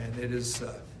and it is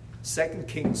 2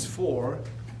 Kings 4,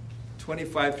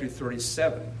 25 through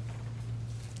 37,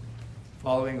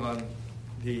 following on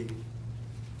the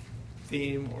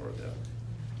theme or the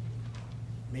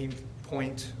main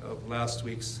point of last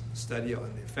week's study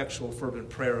on the effectual fervent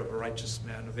prayer of a righteous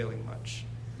man availing much.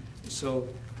 So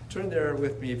turn there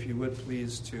with me, if you would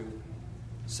please, to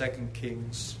 2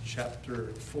 Kings chapter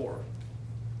 4.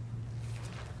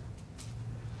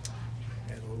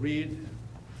 And we'll read,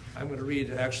 I'm going to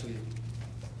read actually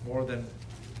more than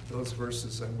those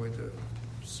verses. I'm going to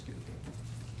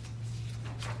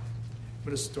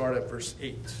start at verse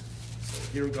 8.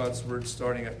 So hear God's word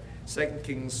starting at 2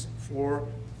 Kings 4,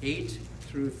 8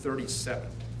 through 37.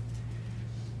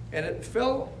 And it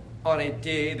fell on a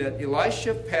day that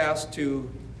Elisha passed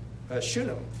to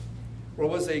Shunem, where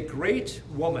was a great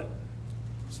woman.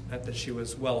 It meant that she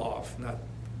was well off, not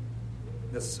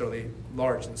necessarily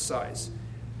large in size.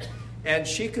 And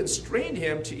she constrained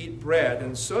him to eat bread,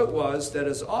 and so it was that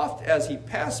as oft as he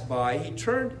passed by, he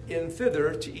turned in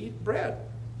thither to eat bread.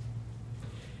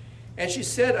 And she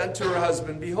said unto her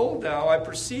husband, Behold now, I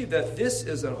perceive that this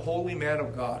is a holy man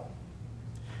of God,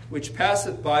 which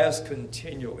passeth by us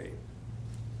continually.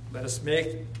 Let us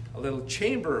make a little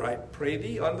chamber, I pray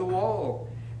thee, on the wall,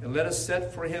 and let us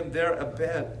set for him there a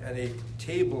bed, and a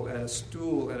table, and a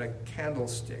stool, and a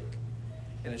candlestick.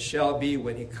 And it shall be,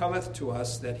 when he cometh to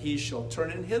us, that he shall turn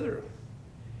in hither.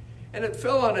 And it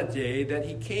fell on a day that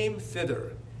he came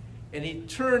thither, and he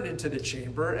turned into the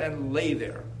chamber, and lay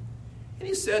there. And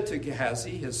he said to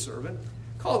Gehazi, his servant,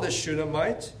 Call the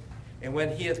Shunammite. And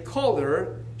when he had called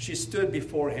her, she stood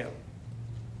before him.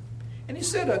 And he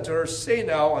said unto her, Say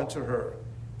now unto her,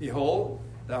 Behold,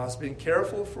 thou hast been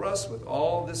careful for us with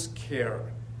all this care.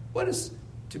 What is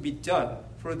to be done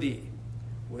for thee?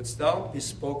 Wouldst thou be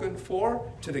spoken for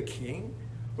to the king,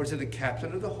 or to the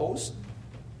captain of the host?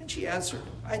 And she answered,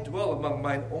 I dwell among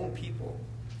mine own people.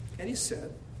 And he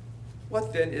said,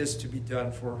 What then is to be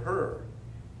done for her?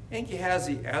 And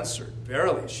Gehazi answered,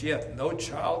 Verily, she hath no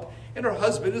child, and her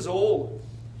husband is old.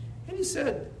 And he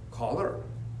said, Call her.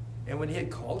 And when he had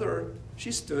called her,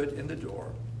 she stood in the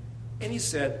door. And he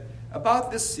said,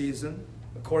 About this season,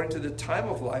 according to the time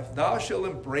of life, thou shalt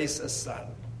embrace a son.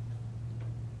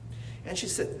 And she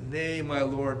said, Nay, my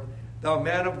Lord, thou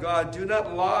man of God, do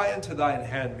not lie unto thine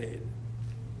handmaid.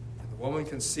 And the woman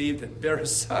conceived and bare a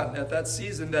son at that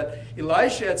season that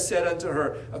Elisha had said unto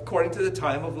her, according to the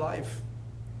time of life.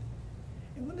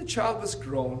 And when the child was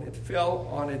grown, it fell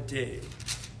on a day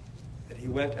that he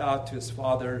went out to his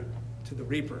father to the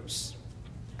reapers.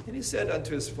 And he said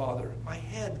unto his father, My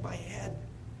head, my head.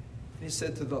 And he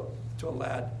said to a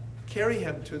lad, Carry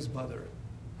him to his mother.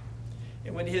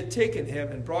 And when he had taken him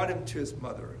and brought him to his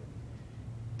mother,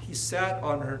 he sat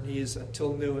on her knees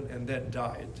until noon and then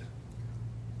died.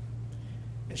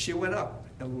 And she went up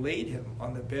and laid him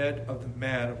on the bed of the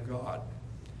man of God,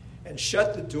 and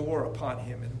shut the door upon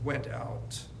him and went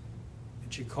out.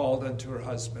 And she called unto her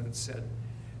husband and said,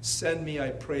 Send me,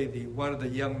 I pray thee, one of the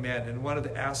young men and one of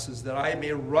the asses, that I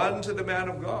may run to the man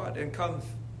of God and come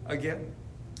again.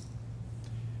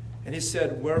 And he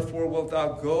said, Wherefore wilt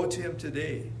thou go to him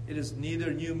today? It is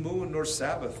neither new moon nor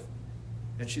Sabbath.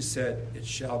 And she said, It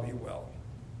shall be well.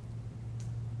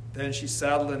 Then she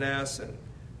saddled an ass and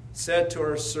said to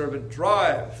her servant,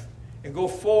 Drive, and go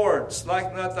forward,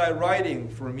 slack not thy riding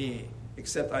for me,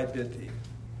 except I bid thee.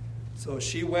 So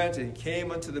she went and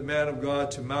came unto the man of God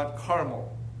to Mount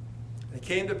Carmel. And it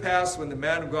came to pass, when the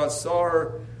man of God saw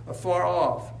her afar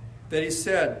off, that he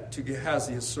said to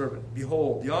Gehazi his servant,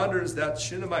 Behold, yonder is that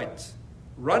Shunammite.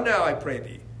 Run now, I pray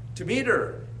thee, to meet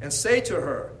her, and say to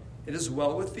her, It is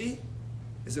well with thee?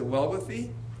 Is it well with thee?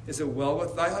 Is it well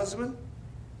with thy husband?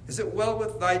 Is it well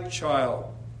with thy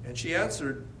child? And she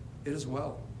answered, It is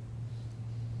well.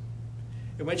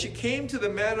 And when she came to the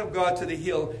man of God to the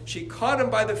hill, she caught him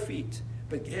by the feet.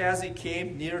 But Gehazi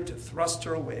came near to thrust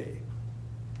her away.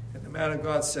 And the man of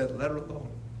God said, Let her alone.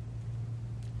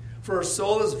 For her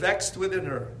soul is vexed within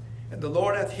her, and the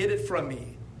Lord hath hid it from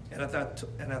me, and hath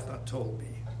not told me.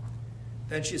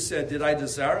 Then she said, Did I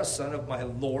desire a son of my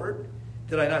Lord?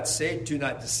 Did I not say, Do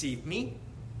not deceive me?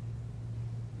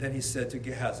 Then he said to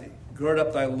Gehazi, Gird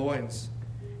up thy loins,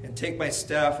 and take my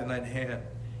staff in thine hand,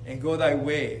 and go thy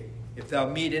way. If thou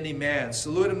meet any man,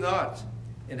 salute him not.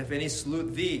 And if any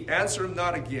salute thee, answer him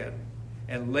not again.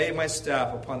 And lay my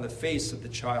staff upon the face of the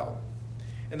child.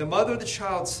 And the mother of the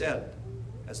child said,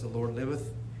 As the Lord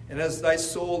liveth, and as thy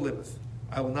soul liveth,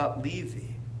 I will not leave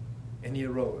thee. And he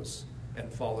arose and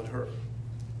followed her.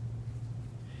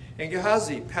 And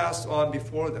Gehazi passed on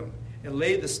before them, and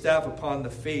laid the staff upon the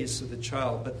face of the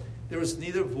child. But there was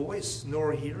neither voice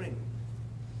nor hearing.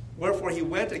 Wherefore he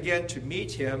went again to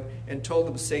meet him and told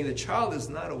him, saying, the child is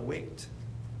not awaked.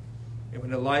 And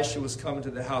when Elisha was come into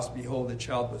the house, behold, the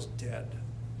child was dead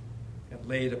and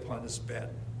laid upon his bed.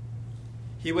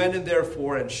 He went in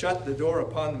therefore and shut the door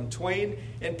upon them twain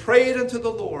and prayed unto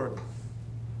the Lord.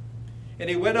 And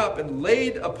he went up and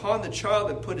laid upon the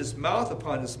child and put his mouth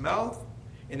upon his mouth,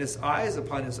 and his eyes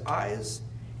upon his eyes,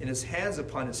 and his hands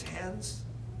upon his hands.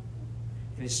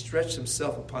 And he stretched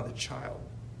himself upon the child,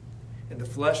 and the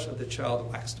flesh of the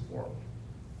child waxed warm.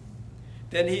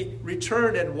 Then he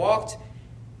returned and walked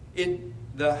in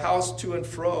the house to and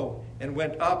fro, and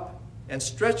went up and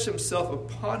stretched himself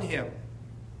upon him.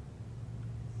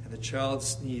 And the child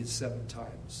sneezed 7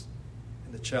 times,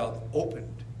 and the child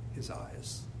opened his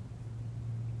eyes.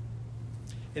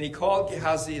 And he called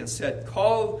Gehazi and said,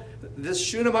 call this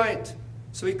Shunammite.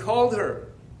 So he called her,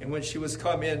 and when she was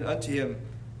come in unto him,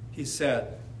 he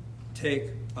said, take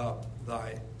up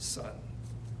thy son.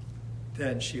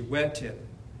 Then she went in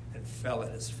and fell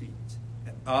at his feet,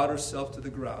 and bowed herself to the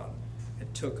ground,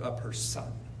 and took up her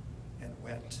son, and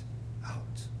went out.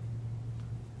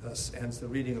 Thus ends the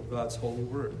reading of God's holy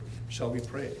word. Shall we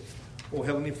pray? O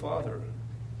Heavenly Father,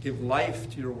 give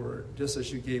life to your word, just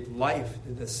as you gave life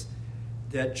to this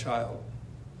dead child.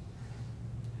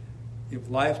 Give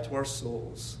life to our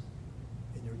souls,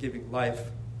 and you're giving life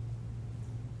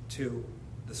to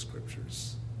the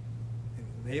Scriptures. In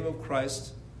the name of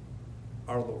Christ,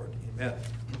 our Lord. Amen.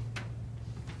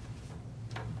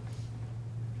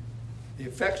 The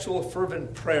effectual,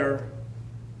 fervent prayer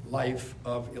life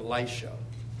of Elisha.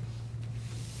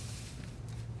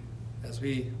 As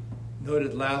we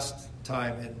noted last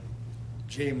time in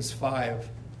James 5,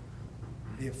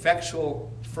 the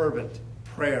effectual, fervent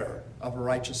prayer of a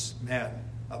righteous man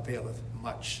availeth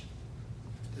much.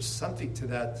 There's something to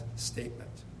that statement.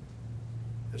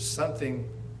 There's something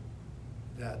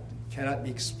that cannot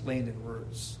be explained in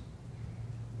words.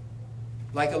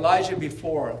 Like Elijah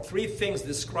before, 3 things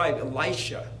describe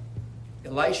Elisha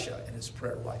in his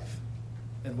prayer life.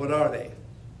 And what are they?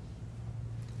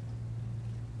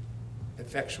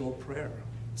 Effectual prayer.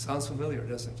 Sounds familiar,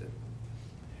 doesn't it?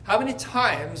 How many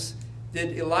times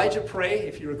did Elijah pray,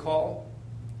 if you recall?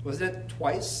 Wasn't it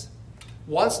twice?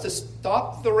 Once to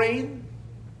stop the rain,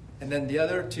 and then the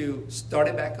other to start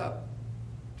it back up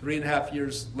 3.5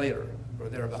 years later, or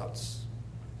thereabouts.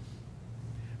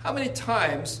 How many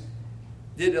times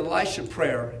did Elisha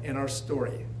pray in our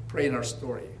story?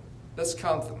 Let's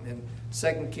count them. In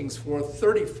 2 Kings 4,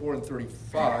 34 and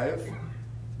 35, to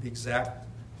be exact.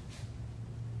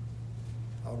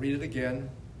 I'll read it again.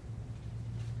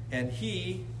 And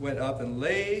he went up and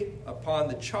lay upon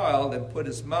the child, and put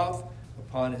his mouth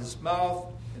upon his mouth,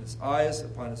 and his eyes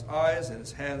upon his eyes, and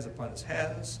his hands upon his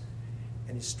hands.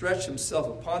 And he stretched himself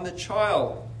upon the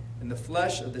child, and the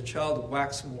flesh of the child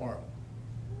waxed warm,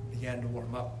 began to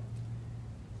warm up.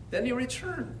 Then he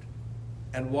returned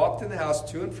and walked in the house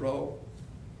to and fro,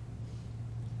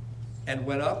 and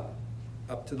went up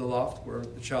to the loft where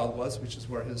the child was, which is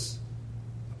where his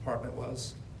apartment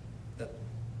was, that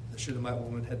the Shunammite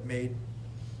woman had made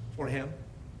for him,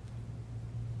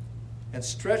 and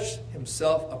stretched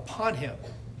himself upon him.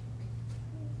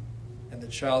 And the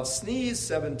child sneezed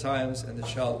 7 times, and the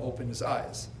child opened his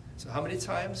eyes. So how many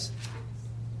times?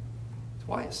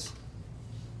 Twice.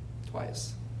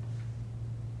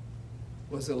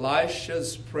 Was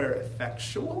Elisha's prayer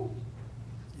effectual?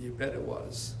 You bet it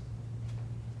was.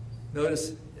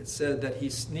 Notice it said that he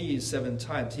sneezed 7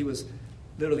 times. He was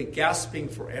literally gasping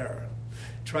for air,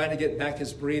 trying to get back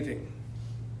his breathing.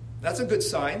 That's a good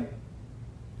sign.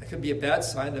 It could be a bad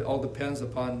sign. It all depends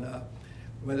upon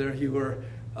whether you were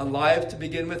alive to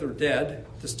begin with or dead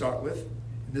to start with.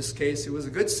 In this case, it was a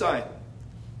good sign.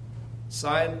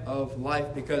 Sign of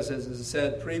life, because as I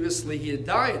said previously, he had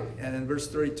died. And in verse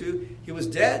 32, he was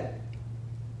dead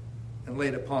and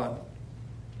laid upon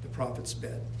the prophet's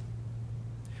bed.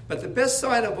 But the best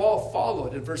sign of all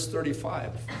followed in verse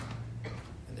 35.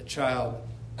 And the child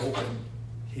opened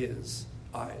his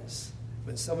eyes.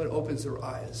 When someone opens their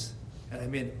eyes, and I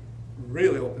mean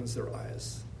really opens their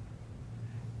eyes,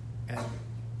 and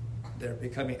they're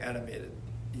becoming animated,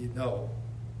 you know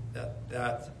that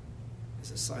that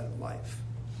is a sign of life.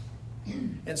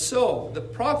 And so the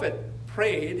prophet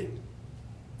prayed,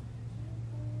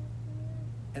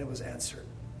 and it was answered.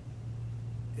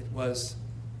 It was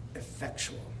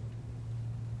effectual.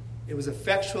 It was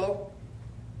effectual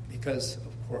because,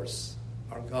 of course,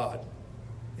 our God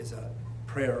is a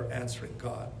prayer-answering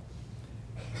God.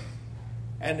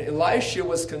 And Elisha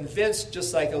was convinced,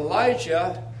 just like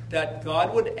Elijah, that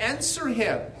God would answer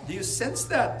him. Do you sense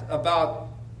that about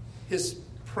his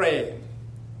praying?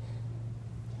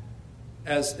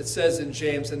 as it says in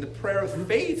James, and the prayer of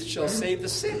faith shall save the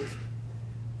sick.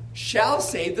 Shall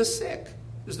save the sick.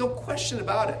 There's no question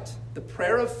about it. The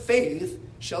prayer of faith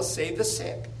shall save the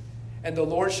sick, and the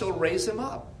Lord shall raise him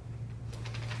up.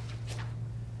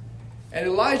 And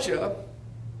Elijah,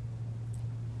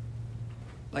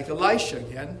 like Elisha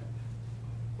again,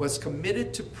 was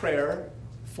committed to prayer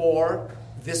for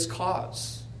this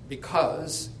cause,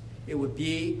 because it would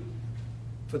be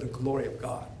for the glory of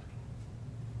God.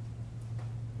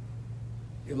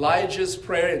 Elijah's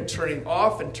prayer in turning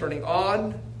off and turning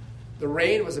on the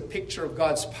rain was a picture of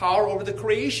God's power over the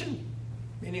creation,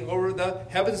 meaning over the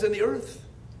heavens and the earth.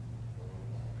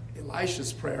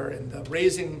 Elisha's prayer in the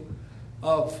raising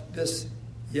of this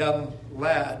young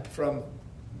lad from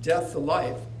death to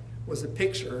life was a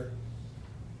picture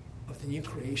of the new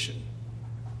creation,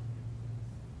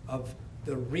 of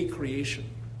the recreation.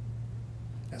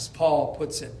 As Paul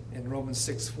puts it in Romans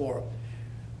 6:4.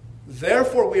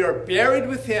 Therefore we are buried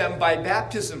with him by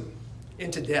baptism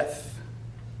into death,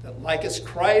 that like as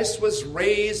Christ was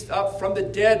raised up from the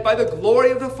dead by the glory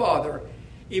of the Father,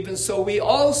 even so we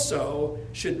also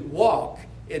should walk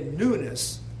in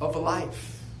newness of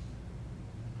life.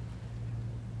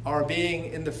 Our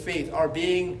being in the faith, our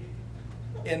being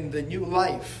in the new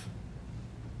life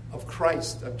of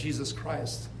Christ, of Jesus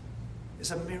Christ, is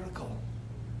a miracle.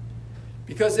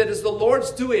 Because it is the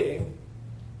Lord's doing,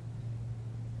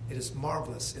 it is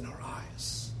marvelous in our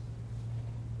eyes.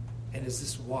 And is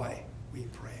this why we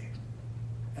pray,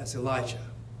 as Elijah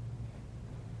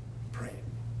prayed?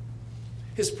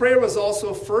 His prayer was also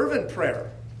a fervent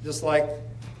prayer, just like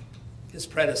his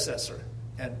predecessor.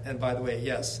 And by the way,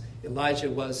 yes, Elijah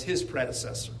was his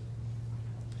predecessor,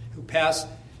 who passed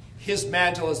his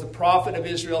mantle as the prophet of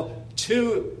Israel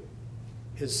to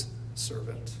his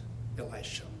servant,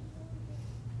 Elisha.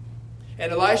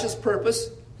 And Elisha's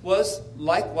purpose was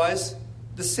likewise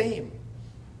the same.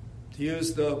 To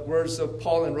use the words of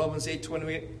Paul in Romans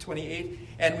 8:28,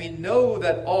 and we know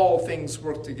that all things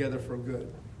work together for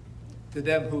good to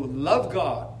them who love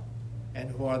God and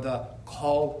who are the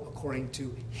called according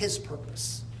to his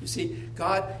purpose. You see,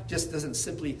 God just doesn't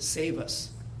simply save us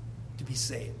to be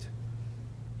saved.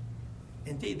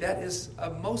 Indeed, that is a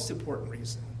most important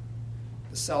reason,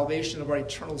 the salvation of our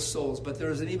eternal souls. But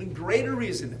there is an even greater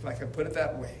reason, if I can put it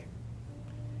that way,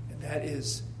 and that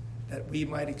is that we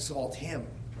might exalt him,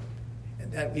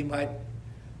 and that we might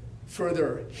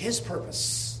further his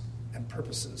purpose and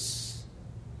purposes.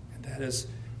 And that is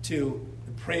to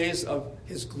the praise of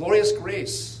his glorious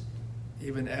grace,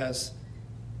 even as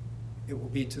it will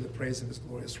be to the praise of his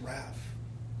glorious wrath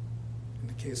in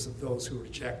the case of those who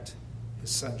reject his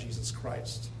Son, Jesus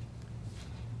Christ.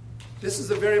 This is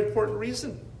a very important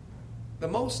reason, the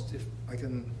most, if I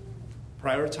can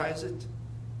prioritize it.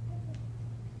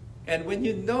 And when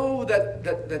you know that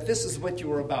this is what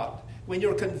you are about, when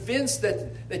you're convinced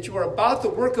that you are about the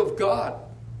work of God,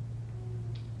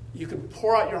 you can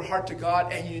pour out your heart to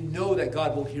God, and you know that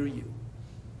God will hear you.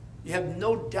 You have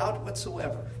no doubt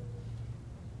whatsoever.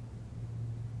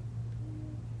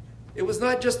 It was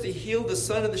not just to heal the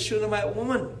son of the Shunammite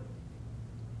woman.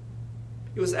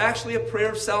 It was actually a prayer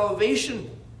of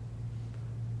salvation.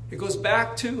 It goes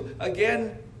back to,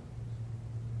 again,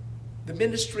 the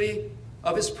ministry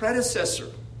of his predecessor,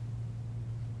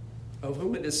 of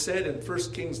whom it is said in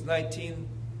 1 Kings 19,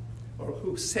 or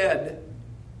who said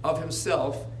of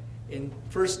himself in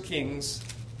 1 Kings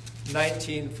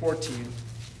 19:14,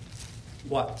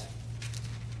 what?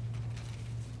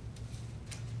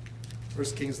 1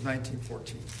 Kings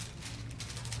 19:14.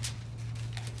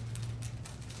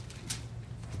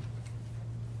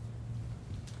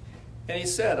 And he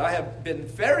said, I have been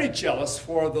very jealous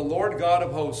for the Lord God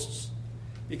of hosts,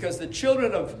 because the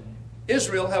children of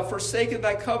Israel have forsaken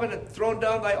thy covenant, thrown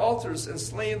down thy altars, and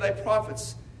slain thy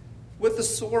prophets with the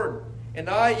sword. And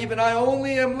I, even I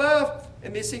only, am left,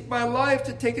 and they seek my life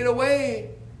to take it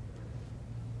away.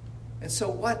 And so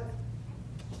what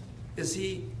is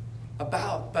he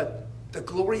about but the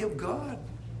glory of God?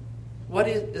 What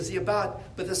is he about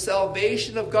but the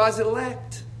salvation of God's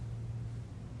elect?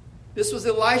 This was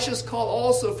Elisha's call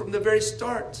also from the very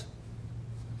start,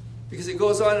 because it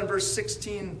goes on in verse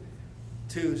 16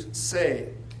 to say,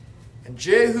 and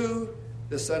Jehu,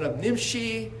 the son of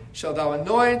Nimshi, shall thou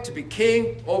anoint to be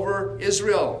king over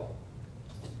Israel.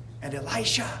 And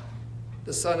Elisha,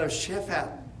 the son of Shaphat,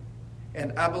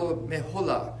 and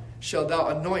Abel-Meholah, shall thou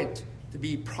anoint to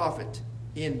be prophet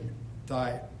in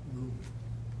thy room.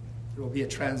 There will be a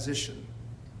transition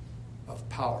of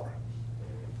power.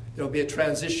 There will be a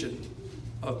transition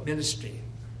of ministry.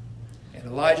 And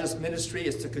Elijah's ministry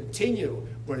is to continue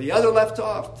where the other left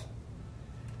off.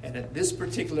 And at this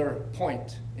particular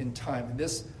point in time, in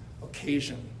this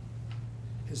occasion,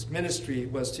 his ministry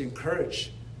was to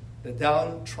encourage the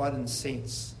downtrodden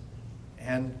saints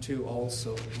and to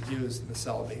also use the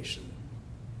salvation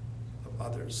of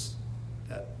others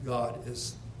that God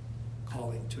is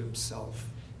calling to himself.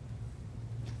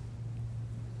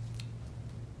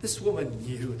 This woman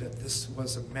knew that this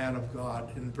was a man of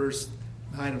God in verse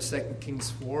 9 of 2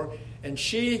 Kings 4. And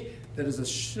she, that is a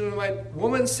Shunammite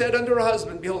woman, said unto her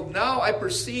husband, Behold, now I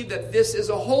perceive that this is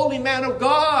a holy man of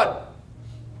God,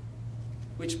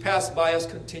 which passed by us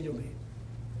continually.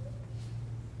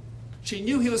 She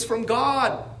knew he was from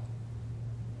God.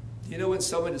 Do you know when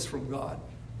someone is from God?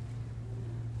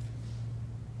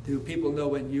 Do people know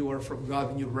when you are from God,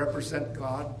 when you represent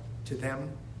God to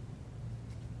them?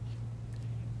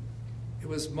 It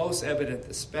was most evident,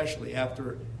 especially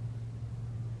after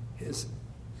his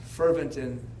fervent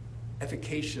and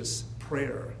efficacious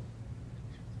prayer.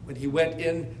 When he went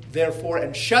in, therefore,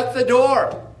 and shut the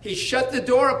door. He shut the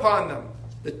door upon them,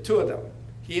 the two of them,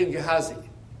 he and Gehazi,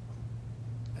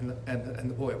 and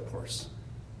the boy, of course,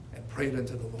 and prayed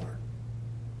unto the Lord.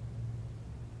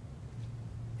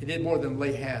 He did more than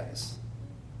lay hands.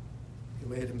 He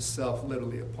laid himself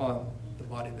literally upon the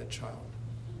body of that child.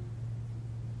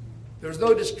 There was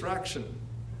no distraction.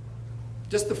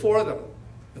 Just the four of them,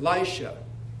 Elisha,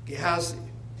 Gehazi,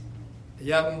 a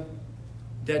young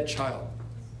dead child.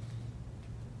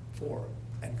 Four,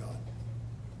 and God.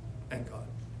 And God.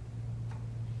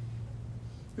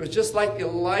 It was just like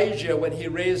Elijah when he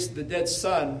raised the dead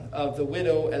son of the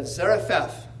widow at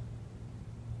Zarephath.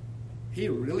 He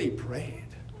really prayed.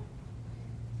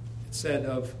 It said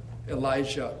of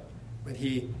Elijah when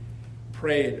he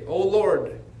prayed, O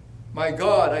Lord, my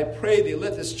God, I pray thee,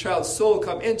 let this child's soul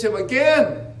come into him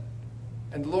again.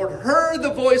 And the Lord heard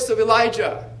the voice of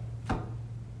Elijah.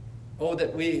 Oh,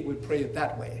 that we would pray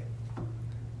that way.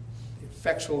 The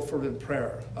effectual fervent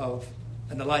prayer of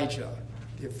an Elijah.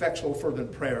 The effectual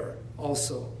fervent prayer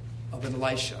also of an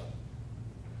Elisha.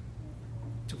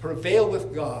 To prevail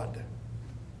with God.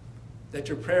 That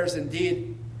your prayers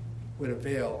indeed would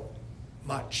avail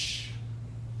much.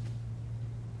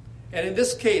 And in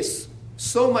this case,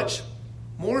 so much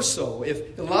more so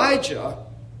if Elijah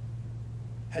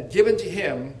had given to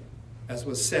him, as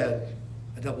was said,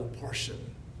 a double portion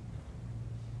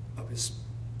of his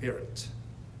spirit.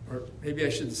 Or maybe I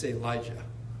shouldn't say Elijah,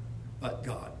 but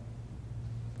God.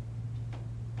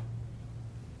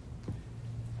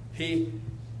 He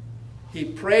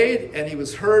prayed and he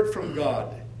was heard from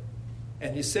God.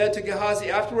 And he said to Gehazi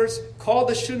afterwards, Call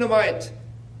the Shunammite.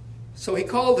 So he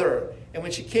called her. And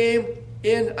when she came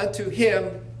in unto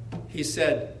him, he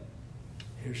said,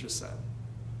 Here's your son.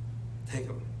 Take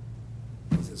him.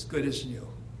 He's as good as new.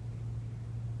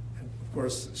 And of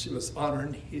course, she was on her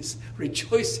knees,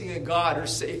 rejoicing in God, her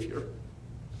Savior.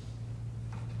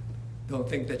 Don't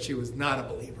think that she was not a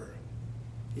believer.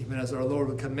 Even as our Lord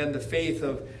would commend the faith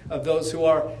of those who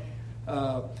are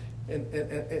in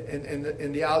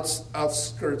the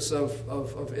outskirts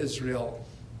of Israel,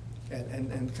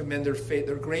 and commend their faith,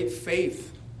 their great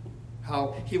faith.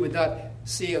 How he would not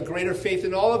see a greater faith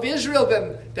in all of Israel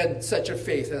than such a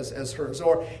faith as hers.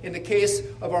 Or in the case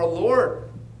of our Lord,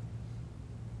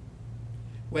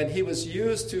 when he was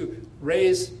used to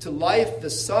raise to life the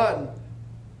son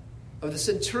of the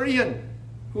centurion,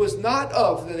 who was not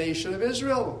of the nation of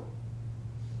Israel,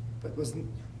 but was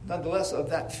nonetheless of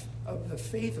the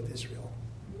faith of Israel.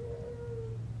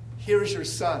 Here's your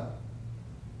son.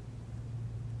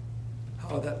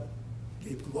 How that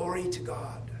gave glory to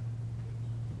God.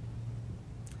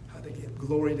 How they gave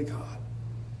glory to God.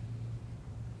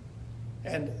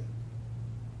 And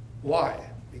why?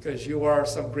 Because you are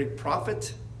some great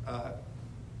prophet.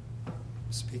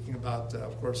 Speaking about,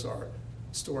 of course, our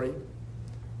story.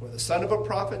 Or the son of a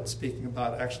prophet, speaking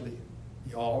about actually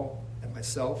y'all and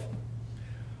myself.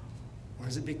 Or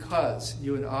is it because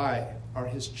you and I are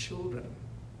his children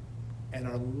and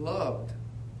are loved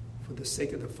for the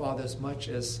sake of the Father as much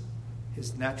as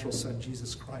his natural son,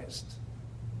 Jesus Christ?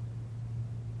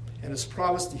 And has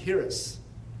promised to hear us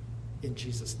in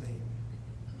Jesus' name.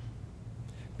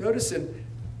 Notice in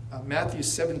Matthew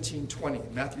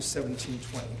 17:20. Matthew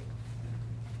 17:20.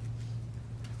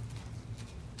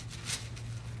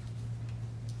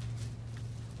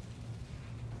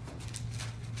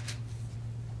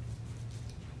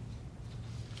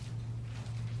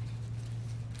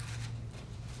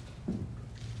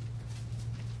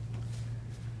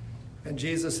 And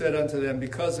Jesus said unto them,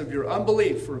 Because of your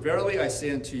unbelief, for verily I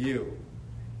say unto you,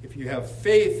 if you have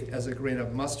faith as a grain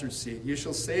of mustard seed, you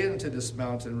shall say unto this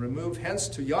mountain, Remove hence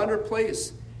to yonder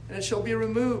place, and it shall be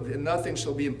removed, and nothing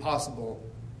shall be impossible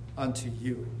unto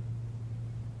you.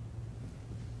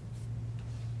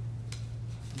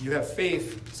 You have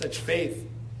faith, such faith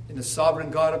in the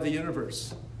sovereign God of the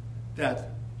universe, that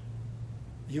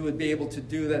you would be able to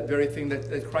do that very thing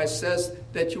that Christ says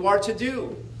that you are to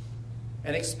do.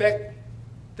 And expect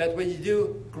that when you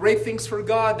do great things for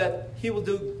God, that He will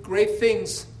do great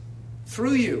things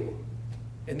through you.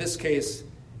 In this case,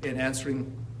 in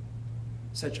answering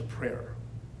such a prayer.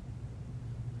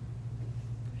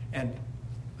 And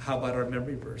how about our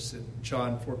memory verse in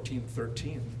John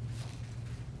 14:13?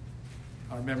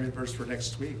 Our memory verse for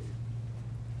next week.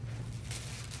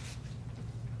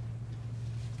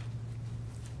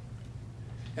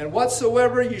 And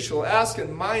whatsoever you shall ask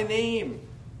in my name,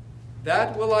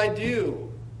 that will I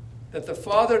do, that the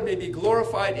Father may be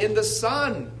glorified in the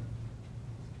Son.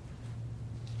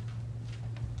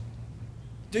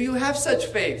 Do you have such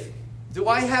faith? Do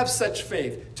I have such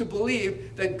faith to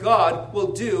believe that God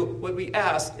will do what we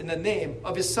ask in the name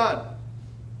of His Son?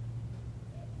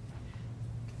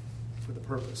 For the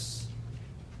purpose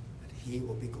that He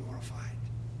will be glorified.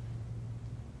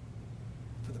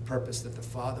 For the purpose that the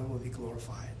Father will be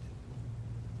glorified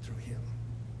through Him.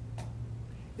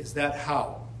 Is that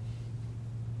how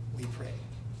we pray?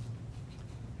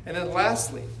 And then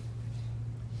lastly,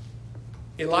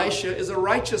 Elisha is a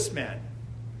righteous man.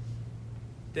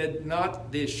 Did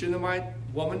not the Shunammite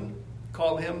woman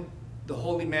call him the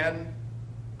holy man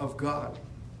of God?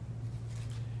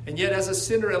 And yet as a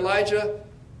sinner, Elijah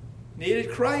needed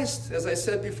Christ, as I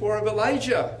said before of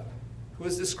Elijah, who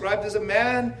is described as a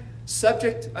man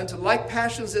subject unto like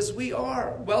passions as we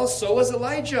are. Well, so was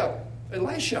Elisha.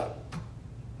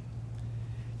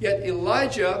 Yet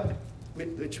Elijah,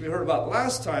 which we heard about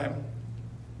last time,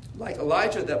 like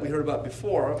Elijah that we heard about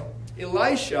before,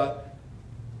 Elisha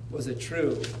was a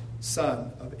true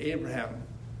son of Abraham,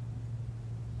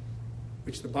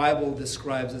 which the Bible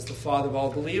describes as the father of all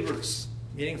believers,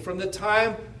 meaning from the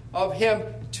time of him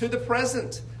to the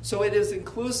present. So it is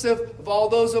inclusive of all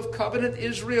those of covenant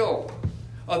Israel,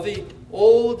 of the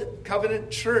old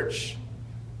covenant church.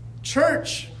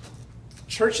 Church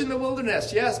in the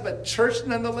wilderness, yes, but church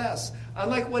nonetheless.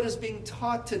 Unlike what is being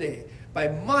taught today by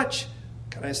much,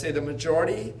 can I say the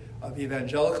majority of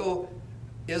evangelicalism,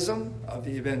 of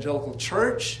the evangelical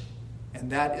church,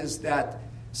 and that is that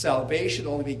salvation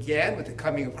only began with the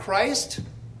coming of Christ,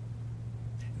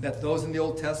 and that those in the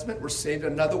Old Testament were saved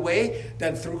another way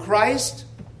than through Christ,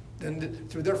 than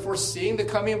through their foreseeing the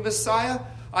coming of Messiah.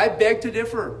 I beg to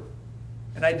differ,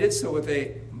 and I did so with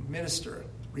a minister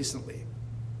recently.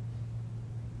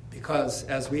 Because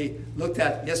as we looked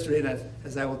at yesterday, and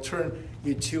as I will turn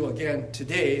you to again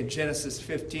today in Genesis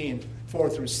 15, 4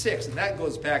 through 6, and that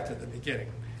goes back to the beginning.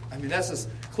 I mean, that's as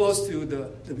close to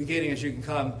the beginning as you can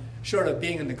come, short of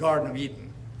being in the Garden of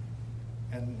Eden.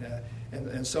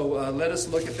 And so let us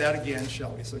look at that again,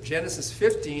 shall we? So Genesis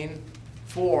 15,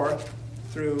 4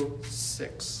 through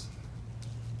 6.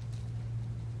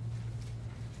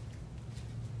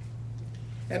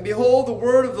 And behold, the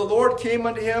word of the Lord came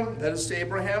unto him, that is to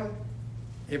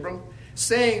Abram,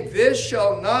 saying, this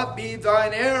shall not be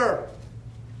thine heir.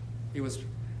 He was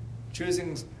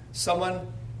choosing someone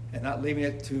and not leaving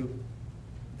it to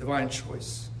divine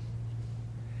choice.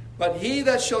 But he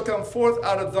that shall come forth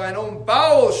out of thine own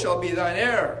bowels shall be thine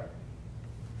heir.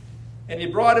 And he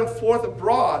brought him forth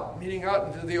abroad, meaning out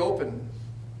into the open,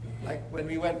 like when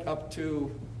we went up to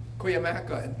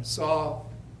Cuyamaca and saw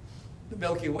the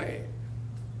Milky Way.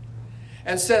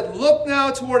 And said, look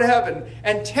now toward heaven,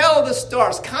 and tell the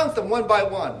stars, count them one by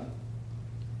one.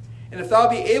 And if thou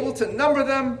be able to number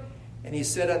them, and he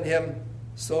said unto him,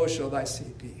 so shall thy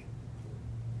seed be.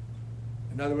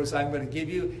 In other words, I'm going to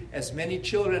give you as many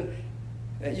children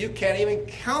that you can't even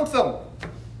count them.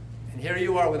 And here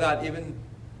you are without even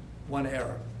one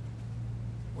heir.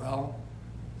 Well,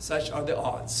 such are the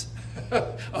odds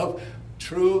of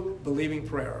true believing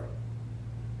prayer.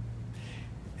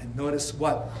 And notice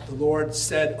what the Lord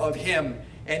said of him.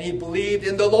 And he believed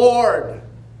in the Lord.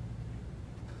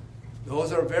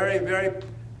 Those are very, very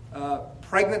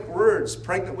pregnant words,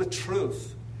 pregnant with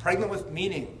truth, pregnant with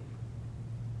meaning,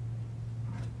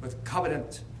 with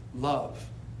covenant love,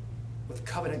 with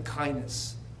covenant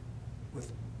kindness,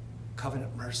 with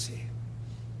covenant mercy,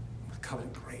 with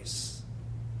covenant grace.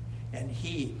 And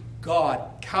he,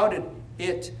 God, counted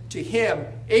it to him,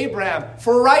 Abraham,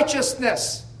 for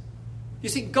righteousness. You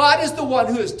see, God is the one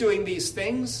who is doing these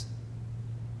things.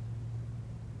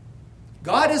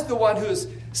 God is the one who is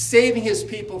saving his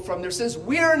people from their sins.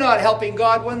 We're not helping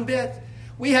God one bit.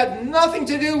 We have nothing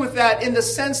to do with that in the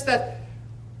sense that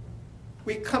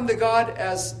we come to God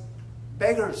as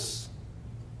beggars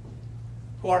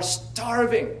who are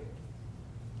starving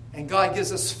And God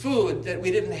gives us food that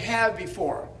we didn't have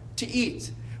before to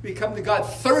eat. We come to God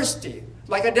thirsty,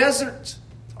 like a desert.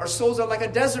 Our souls are like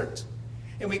a desert.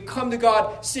 And we come to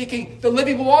God seeking the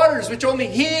living waters, which only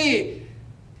He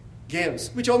gives,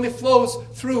 which only flows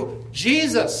through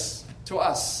Jesus to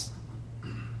us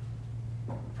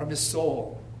from His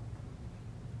soul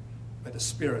by the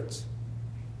Spirit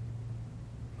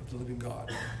of the living God.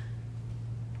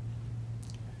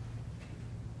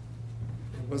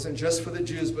 It wasn't just for the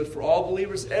Jews, but for all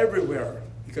believers everywhere.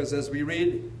 Because as we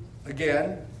read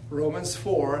again, Romans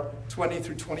 4, 20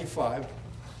 through 25,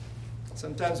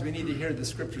 sometimes we need to hear the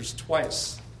scriptures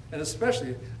twice. And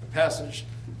especially a passage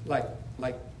like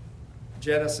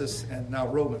Genesis and now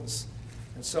Romans.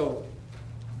 And so,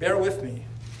 bear with me.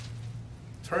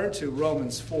 Turn to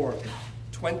Romans 4,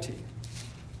 20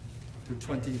 through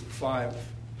 25.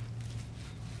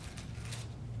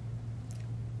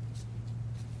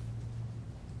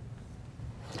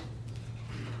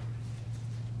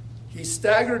 He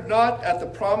staggered not at the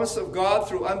promise of God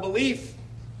through unbelief.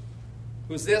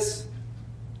 Who's this?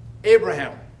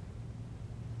 Abraham.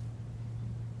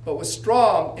 But was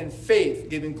strong in faith,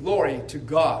 giving glory to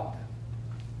God.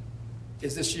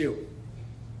 Is this you?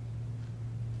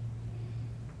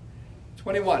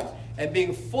 21. And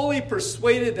being fully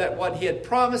persuaded that what he had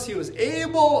promised, he was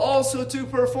able also to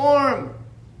perform.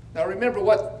 Now remember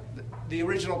what the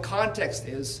original context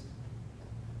is.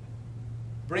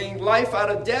 Bringing life out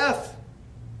of death.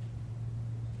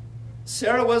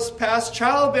 Sarah was past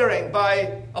childbearing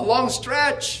by a long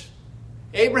stretch.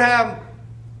 Abraham,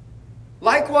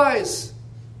 likewise.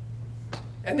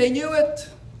 And they knew it.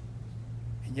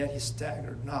 And yet he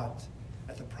staggered not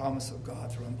at the promise of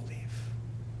God through unbelief.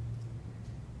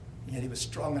 And yet he was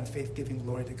strong in faith, giving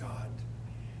glory to God.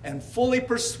 And fully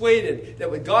persuaded that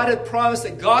what God had promised,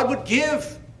 that God would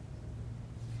give.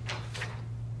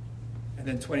 And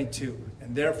then 22.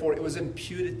 And therefore it was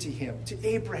imputed to him, to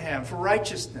Abraham, for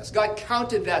righteousness. God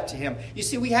counted that to him. You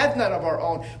see, we have none of our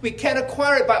own. We can't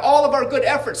acquire it by all of our good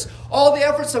efforts. All the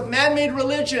efforts of man-made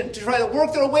religion to try to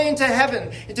work their way into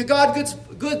heaven, into God's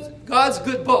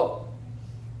good book.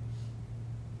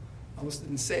 Almost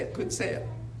didn't say it, couldn't say it.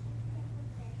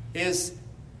 Is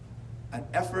an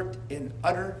effort in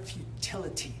utter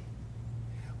futility,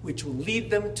 which will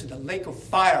lead them to the lake of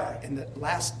fire in the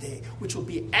last day, which will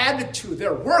be added to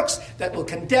their works that will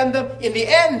condemn them in the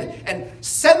end and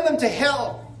send them to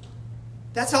hell.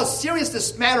 That's how serious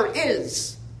this matter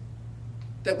is,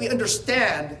 that we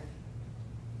understand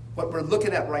what we're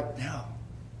looking at right now.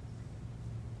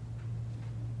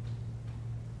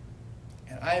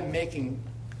 And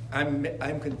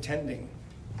I'm contending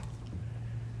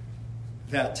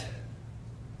that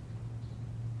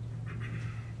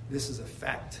this is a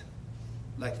fact,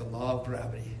 like the law of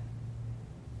gravity.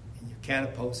 And you can't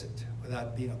oppose it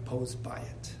without being opposed by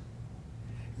it.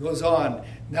 It goes on.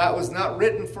 Now it was not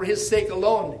written for his sake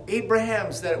alone,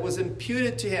 Abraham's, that it was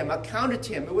imputed to him, accounted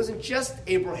to him. It wasn't just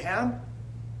Abraham.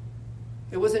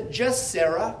 It wasn't just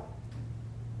Sarah.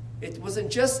 It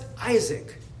wasn't just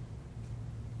Isaac,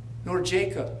 nor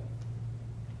Jacob.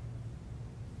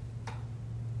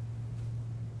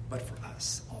 But for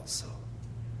us also,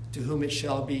 to whom it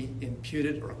shall be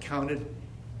imputed or accounted,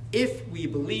 if we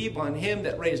believe on him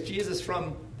that raised Jesus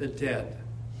from the dead.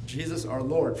 Jesus our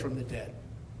Lord from the dead.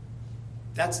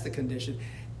 That's the condition.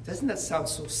 Doesn't that sound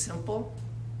so simple?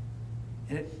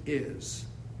 And it is,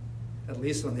 at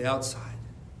least on the outside.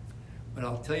 But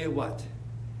I'll tell you what,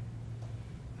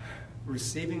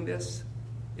 receiving this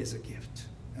is a gift.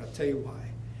 And I'll tell you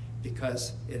why.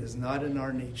 Because it is not in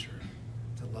our nature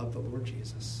to love the Lord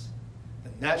Jesus.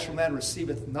 The natural man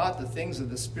receiveth not the things of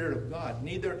the Spirit of God,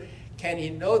 neither can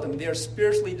he know them. They are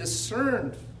spiritually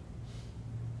discerned.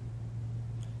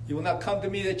 You will not come to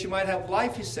me that you might have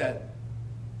life, he said.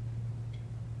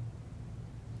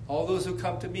 All those who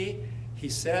come to me, he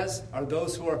says, are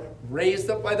those who are raised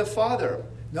up by the Father.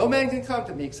 No man can come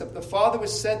to me except the Father who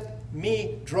sent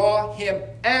me, draw him,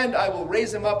 and I will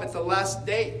raise him up at the last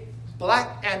day.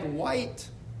 Black and white.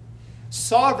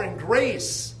 Sovereign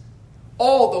grace.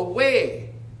 All the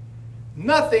way.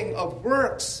 Nothing of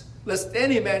works, lest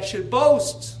any man should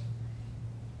boast.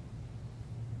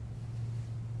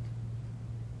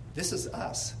 This is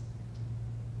us.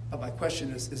 But my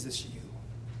question is this you?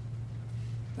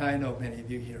 Now, I know many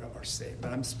of you here are saved,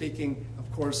 but I'm speaking,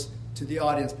 of course, to the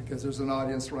audience because there's an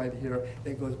audience right here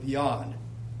that goes beyond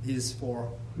these four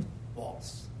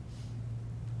walls.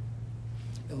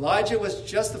 Elijah was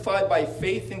justified by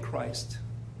faith in Christ,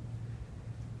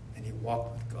 and he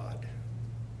walked with God.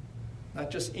 Not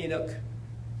just Enoch,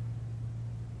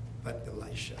 but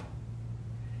Elisha.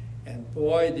 And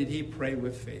boy, did he pray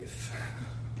with faith.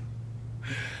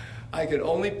 I can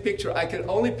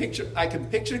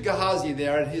picture Gehazi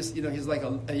there, and he's like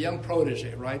a young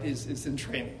protege, right? He's in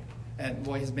training. And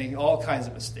boy, he's making all kinds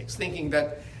of mistakes, thinking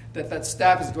that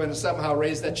staff is going to somehow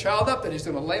raise that child up, that he's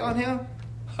going to lay on him.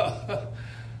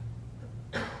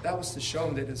 That was to show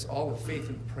him that it's all the faith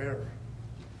and prayer.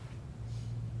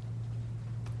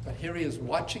 But here he is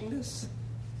watching this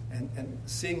and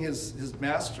seeing his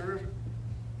master,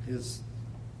 his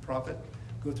prophet,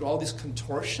 go through all these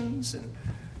contortions and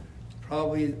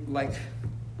probably like,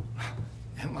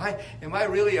 am I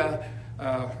really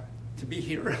to be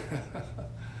here?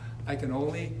 I can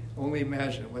only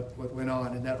imagine what went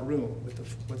on in that room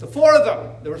with the four of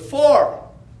them. There were four,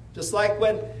 just like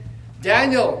when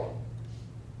Daniel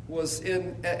was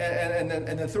in,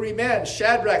 and the three men,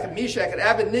 Shadrach and Meshach and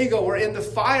Abednego, were in the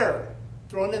fire,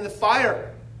 thrown in the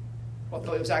fire.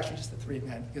 Although it was actually just the three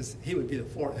men, because he would be the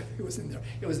fourth if he was in there.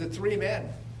 It was the three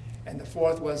men, and the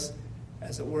fourth was,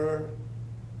 as it were,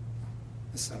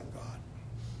 the Son of God.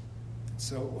 And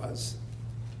so it was.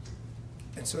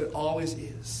 And so it always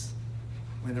is.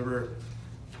 Whenever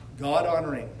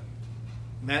God-honoring,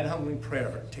 man-humbling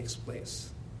prayer takes place.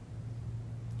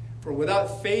 For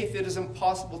without faith it is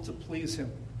impossible to please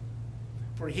him.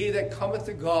 For he that cometh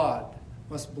to God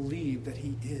must believe that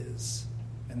he is,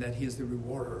 and that he is the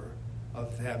rewarder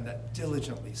of them that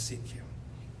diligently seek him.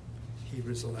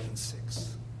 Hebrews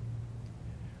 11:6.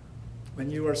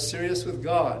 When you are serious with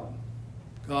God,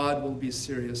 God will be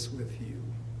serious with you.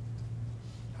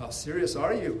 How serious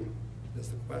are you? Is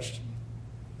the question.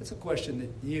 It's a question that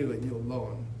you and you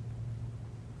alone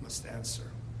must answer.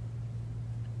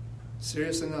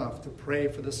 Serious enough to pray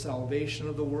for the salvation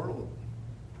of the world.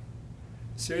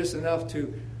 Serious enough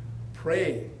to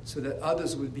pray so that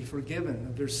others would be forgiven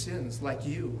of their sins like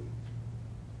you.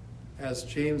 As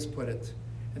James put it,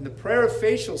 and the prayer of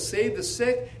faith shall save the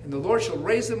sick, and the Lord shall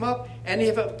raise them up, and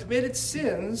if they have committed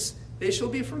sins, they shall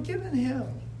be forgiven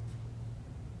him.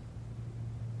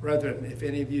 Brethren, if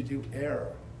any of you do err,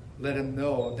 let him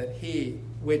know that he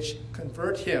which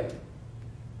convert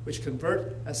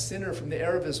a sinner from the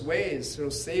error of his ways, shall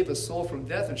save a soul from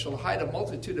death, and shall hide a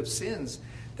multitude of sins.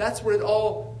 That's where it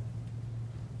all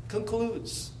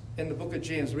concludes in the book of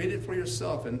James. Read it for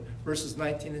yourself in verses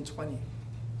 19 and 20. We're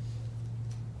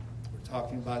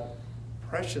talking about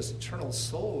precious eternal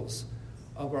souls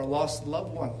of our lost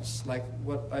loved ones, like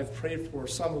what I've prayed for,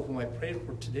 some of whom I prayed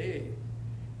for today.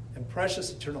 And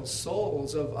precious eternal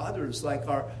souls of others, like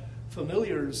our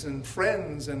familiars and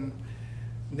friends and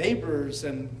neighbors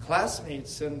and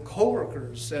classmates and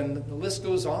co-workers, and the list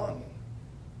goes on.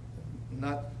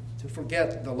 Not to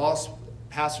forget the lost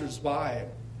passers-by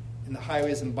in the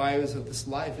highways and byways of this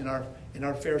life, in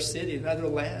our fair city and other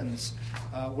lands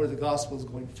where the gospel is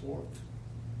going forth.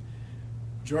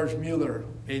 George Mueller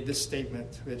made this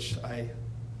statement, which I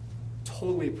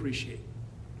totally appreciate.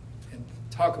 And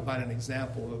talk about an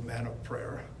example of a man of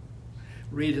prayer.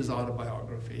 Read his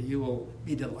autobiography. You will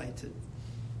be delighted.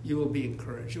 You will be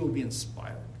encouraged. You will be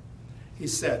inspired. He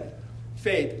said,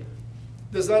 faith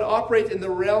does not operate in the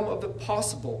realm of the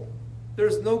possible. There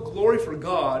is no glory for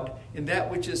God in that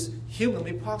which is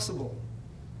humanly possible.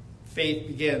 Faith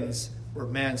begins where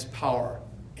man's power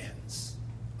ends.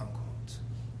 Unquote.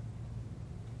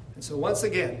 And so once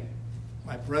again,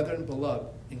 my brethren beloved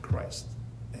in Christ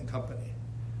and company,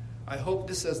 I hope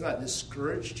this has not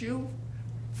discouraged you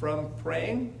from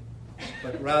praying,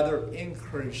 but rather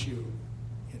encouraged you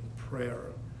prayer,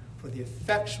 for the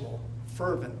effectual,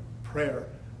 fervent prayer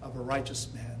of a righteous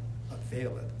man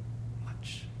availeth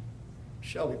much.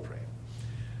 Shall we pray?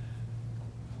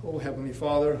 Oh, Heavenly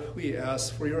Father, we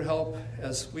ask for your help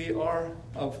as we are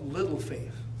of little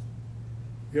faith.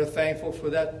 We are thankful for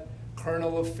that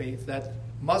kernel of faith, that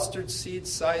mustard seed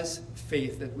size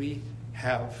faith that we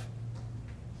have,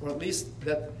 or at least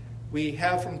that we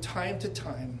have from time to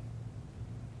time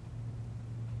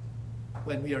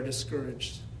when we are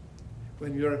discouraged,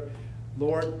 when we are,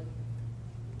 Lord,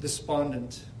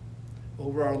 despondent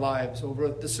over our lives, over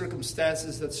the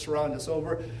circumstances that surround us,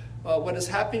 over what is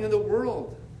happening in the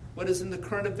world, what is in the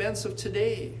current events of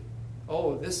today.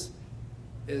 Oh, this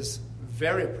is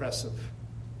very oppressive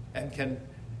and can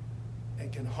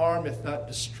harm, if not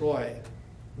destroy,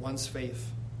 one's faith.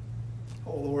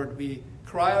 Oh, Lord, we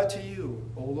cry out to you,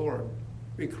 oh Lord.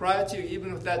 We cry out to you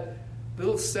even with that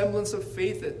little semblance of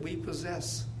faith that we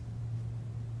possess,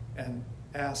 and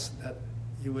ask that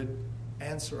you would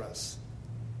answer us.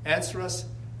 Answer us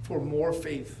for more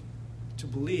faith to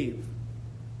believe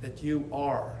that you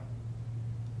are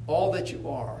all that you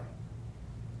are,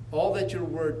 all that your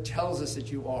word tells us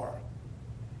that you are,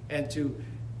 and to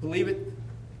believe it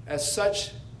as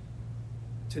such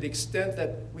to the extent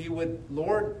that we would,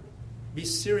 Lord, be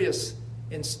serious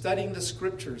in studying the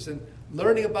Scriptures and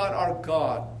learning about our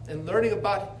God and learning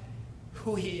about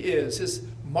who He is, His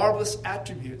marvelous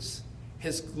attributes,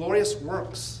 His glorious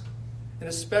works, and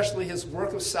especially His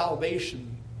work of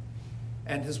salvation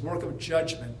and His work of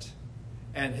judgment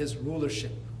and His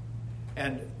rulership.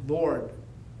 And Lord,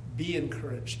 be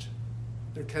encouraged.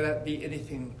 There cannot be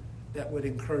anything that would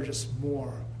encourage us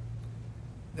more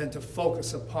than to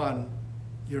focus upon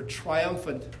your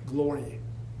triumphant glory,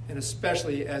 and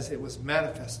especially as it was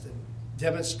manifested,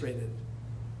 demonstrated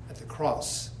at the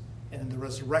cross and in the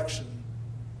resurrection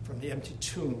from the empty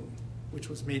tomb, which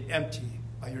was made empty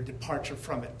by your departure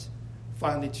from it,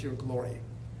 finally to your glory.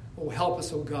 Oh, help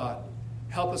us, oh God.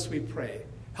 Help us, we pray.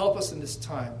 Help us in this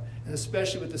time, and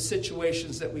especially with the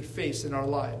situations that we face in our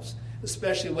lives,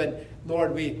 especially when,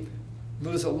 Lord, we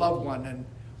lose a loved one and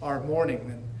are mourning,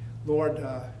 and Lord,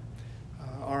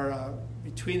 are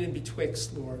between and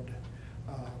betwixt, Lord,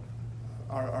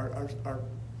 our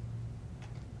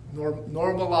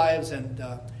normal lives and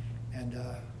are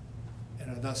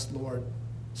thus, Lord,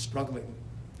 struggling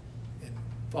in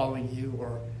following you,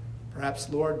 or perhaps,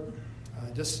 Lord,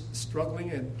 just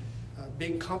struggling and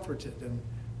being comforted, and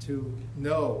to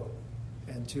know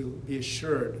and to be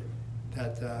assured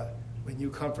that when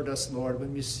you comfort us, Lord,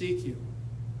 when we seek you,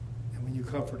 and when you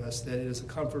comfort us, that it is a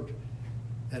comfort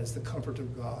that is the comfort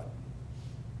of God.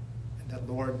 And that,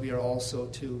 Lord, we are also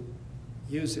to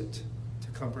use it to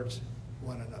comfort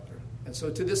one another. And so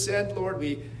to this end, Lord,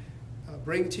 we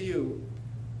bring to you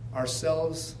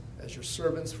ourselves as your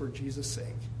servants for Jesus' sake.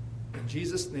 In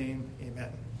Jesus' name,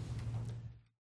 amen.